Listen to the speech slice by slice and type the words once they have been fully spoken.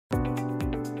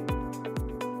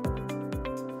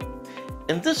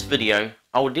In this video,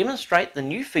 I will demonstrate the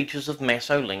new features of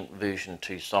MASSO Link version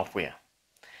 2 software,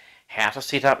 how to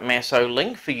set up MASSO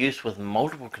Link for use with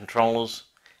multiple controllers,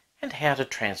 and how to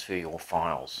transfer your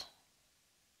files.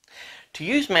 To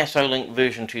use MASSO Link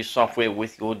version 2 software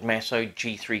with your MASSO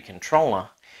G3 controller,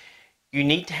 you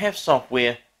need to have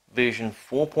software version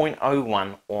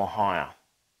 4.01 or higher.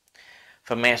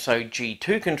 For MASSO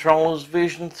G2 controllers,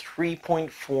 version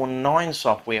 3.49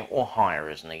 software or higher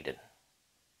is needed.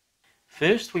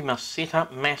 First, we must set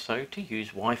up MASSO to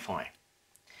use Wi-Fi.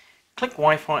 Click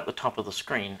Wi-Fi at the top of the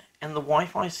screen and the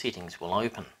Wi-Fi settings will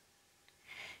open.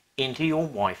 Enter your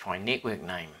Wi-Fi network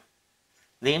name.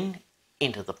 Then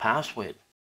enter the password.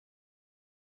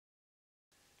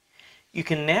 You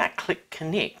can now click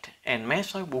Connect and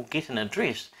MASSO will get an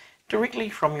address directly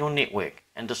from your network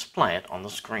and display it on the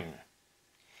screen.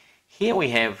 Here we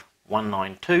have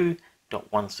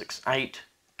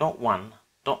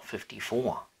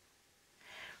 192.168.1.54.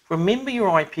 Remember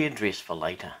your IP address for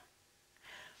later.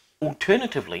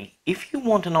 Alternatively, if you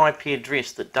want an IP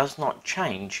address that does not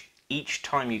change each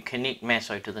time you connect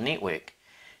MASSO to the network,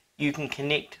 you can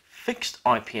connect fixed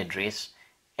IP address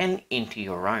and enter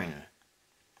your own.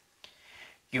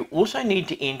 You also need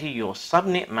to enter your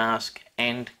subnet mask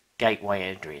and gateway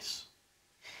address.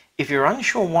 If you're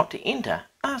unsure what to enter,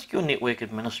 ask your network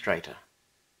administrator.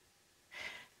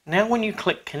 Now when you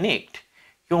click Connect,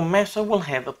 your MASSO will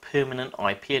have a permanent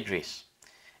IP address,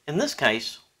 in this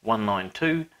case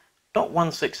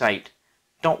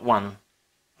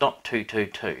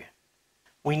 192.168.1.222.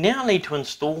 We now need to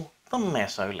install the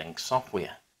MASSO Link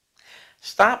software.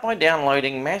 Start by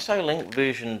downloading MASSO Link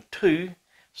version 2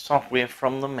 software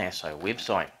from the MASSO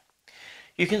website.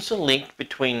 You can select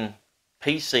between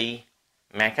PC,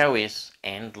 Mac OS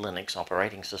and Linux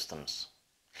operating systems.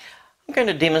 I'm going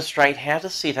to demonstrate how to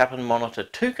set up and monitor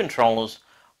two controllers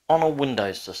on a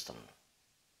Windows system.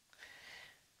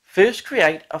 First,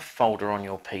 create a folder on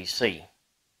your PC.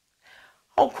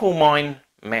 I'll call mine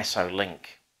MASSO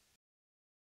Link.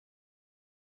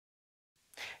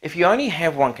 If you only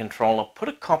have one controller, put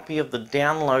a copy of the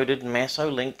downloaded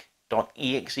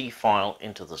massolink.exe file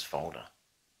into this folder.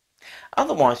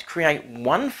 Otherwise, create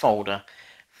one folder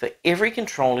for every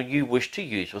controller you wish to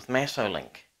use with MASSO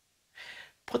Link.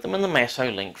 Put them in the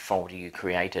MASSO Link folder you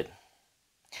created.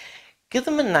 Give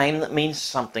them a name that means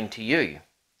something to you.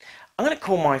 I'm going to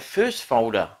call my first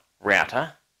folder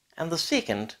Router and the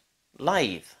second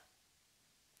Lathe.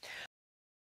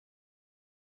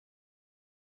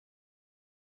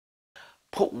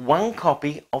 Put one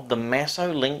copy of the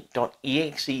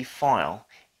massolink.exe file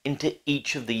into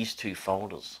each of these two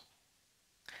folders.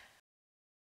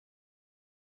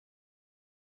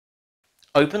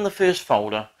 Open the first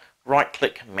folder,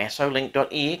 right-click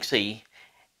massolink.exe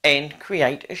and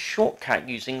create a shortcut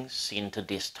using Send to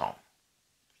Desktop.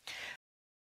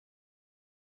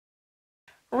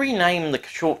 Rename the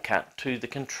shortcut to the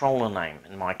controller name,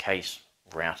 in my case,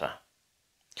 Router.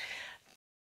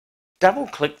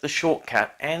 Double-click the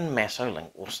shortcut and MASSO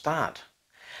Link will start.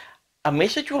 A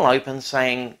message will open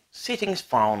saying Settings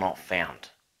file not found.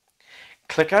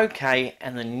 Click OK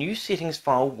and the new settings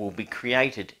file will be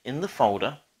created in the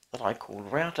folder that I called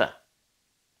Router.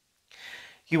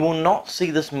 You will not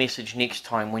see this message next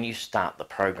time when you start the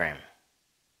program.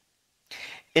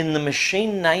 In the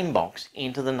machine name box,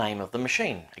 enter the name of the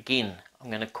machine. Again, I'm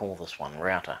going to call this one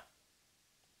Router.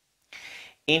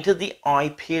 Enter the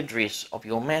IP address of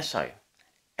your MASSO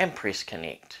and press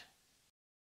Connect.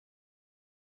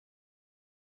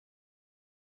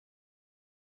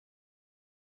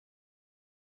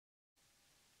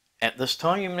 At this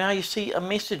time, you see a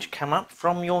message come up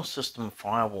from your system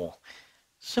firewall.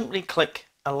 Simply click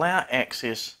Allow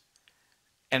Access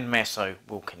and MASSO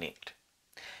will connect.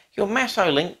 Your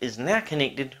MASSO Link is now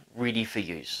connected, ready for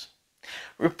use.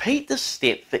 Repeat this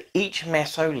step for each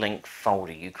MASSO Link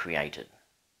folder you created.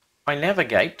 I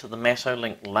navigate to the MASSO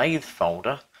Link Lathe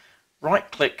folder,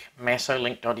 right-click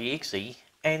massolink.exe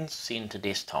and Send to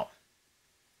Desktop.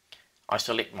 I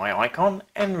select my icon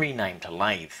and rename to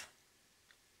Lathe.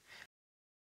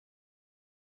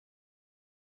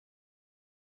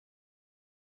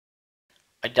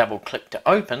 I double-click to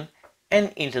open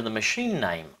and enter the machine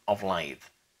name of Lathe.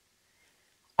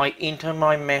 I enter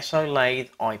my MASSO Lathe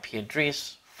IP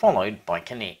address followed by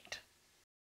Connect.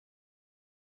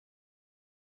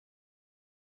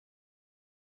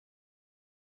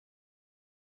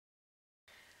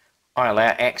 I allow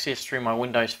access through my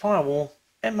Windows firewall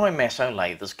and my MASSO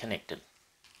Lathe is connected.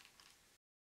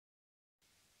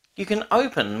 You can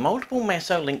open multiple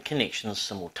MASSO Link connections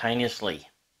simultaneously.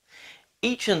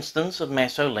 Each instance of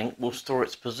MASSO Link will store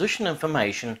its position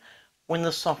information when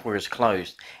the software is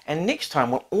closed, and next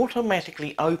time will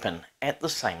automatically open at the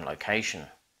same location.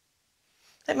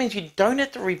 That means you don't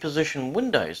have to reposition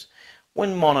windows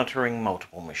when monitoring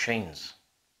multiple machines.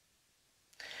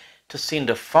 To send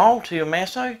a file to your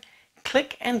MASSO,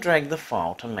 click and drag the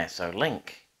file to MASSO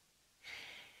Link.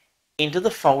 Enter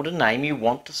the folder name you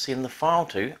want to send the file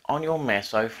to on your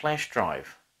MASSO flash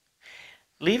drive.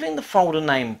 Leaving the folder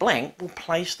name blank will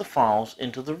place the files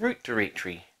into the root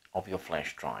directory of your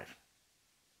flash drive.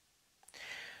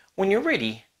 When you're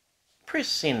ready, press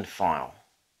Send File.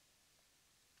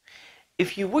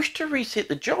 If you wish to reset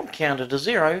the job counter to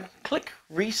 0, click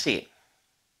Reset.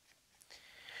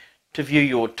 To view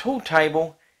your tool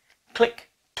table, click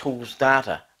Tools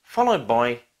Data, followed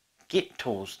by Get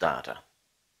Tools Data.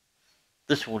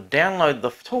 This will download the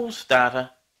tools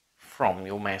data from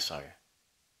your MASSO.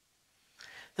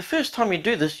 The first time you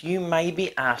do this, you may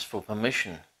be asked for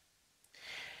permission.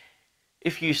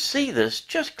 If you see this,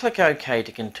 just click OK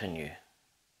to continue.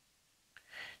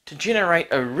 To generate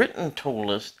a written tool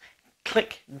list,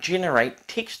 click Generate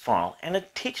Text File, and a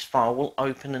text file will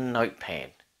open in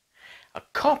Notepad. A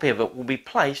copy of it will be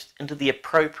placed into the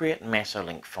appropriate MASSO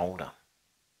Link folder.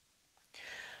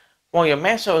 While your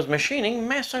MASSO is machining,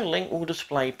 MASSO Link will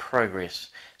display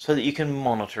progress so that you can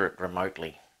monitor it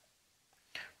remotely.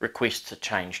 Requests to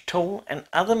change tool and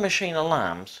other machine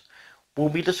alarms will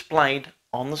be displayed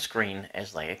on the screen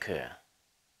as they occur.